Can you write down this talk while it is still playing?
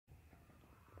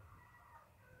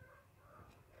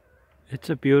It's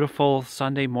a beautiful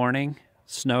Sunday morning.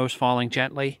 Snow's falling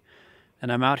gently, and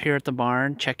I'm out here at the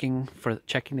barn checking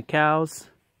the cows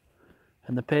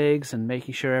and the pigs and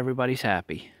making sure everybody's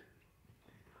happy.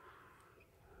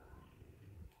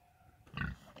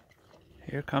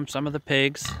 Here come some of the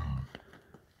pigs.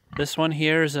 This one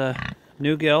here is a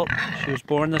new gilt. She was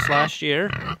born this last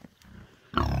year.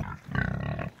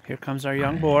 Here comes our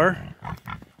young boar.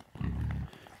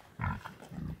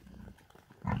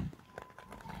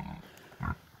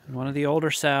 One of the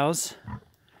older sows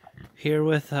here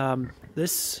with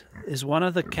this is one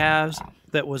of the calves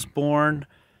that was born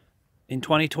in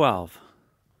 2012.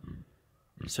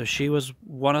 So she was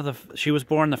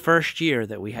born the first year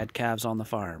that we had calves on the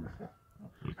farm.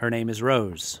 Her name is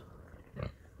Rose.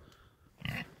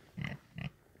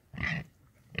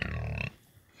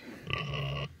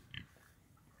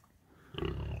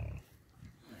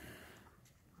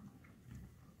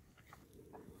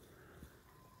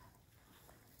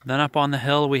 Then up on the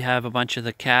hill we have a bunch of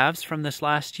the calves from this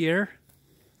last year.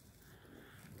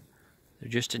 They're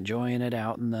just enjoying it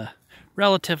out in the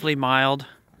relatively mild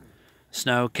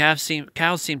snow. Cows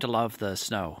seem to love the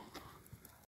snow.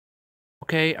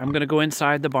 Okay, I'm going to go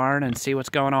inside the barn and see what's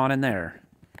going on in there.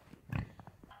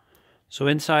 So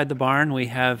inside the barn we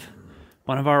have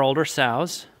one of our older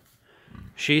sows.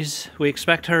 We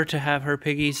expect her to have her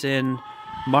piggies in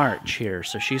March here,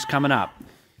 so she's coming up.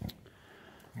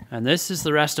 And this is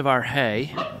the rest of our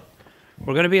hay.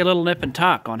 We're going to be a little nip and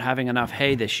tuck on having enough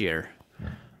hay this year.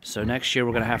 So next year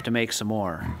we're going to have to make some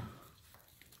more.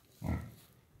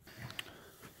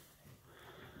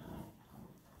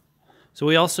 So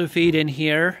we also feed in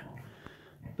here,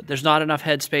 but there's not enough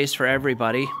head space for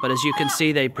everybody. But as you can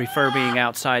see, they prefer being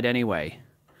outside anyway.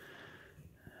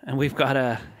 And we've got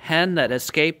a hen that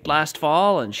escaped last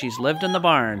fall, and she's lived in the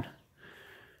barn.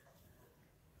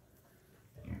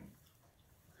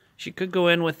 She could go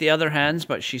in with the other hens,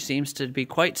 but she seems to be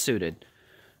quite suited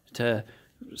to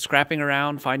scrapping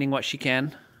around, finding what she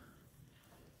can.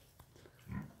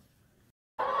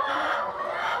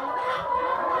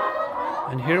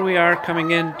 And here we are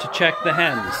coming in to check the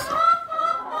hens.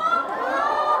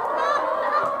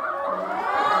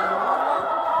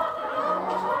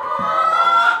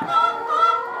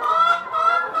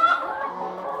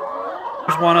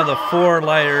 Here's one of the 4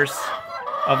 layers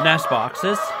of nest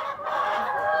boxes.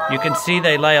 You can see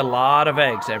they lay a lot of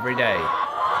eggs every day.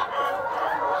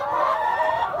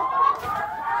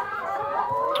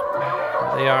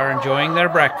 They are enjoying their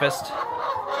breakfast.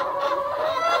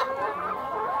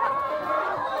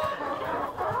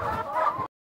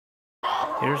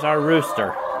 Here's our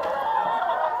rooster.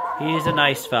 He's a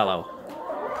nice fellow.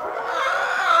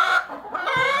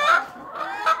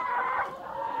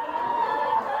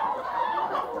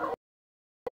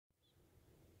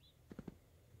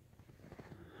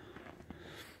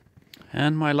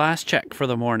 And my last check for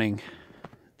the morning.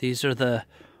 These are the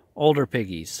older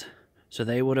piggies. So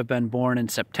they would have been born in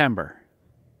September.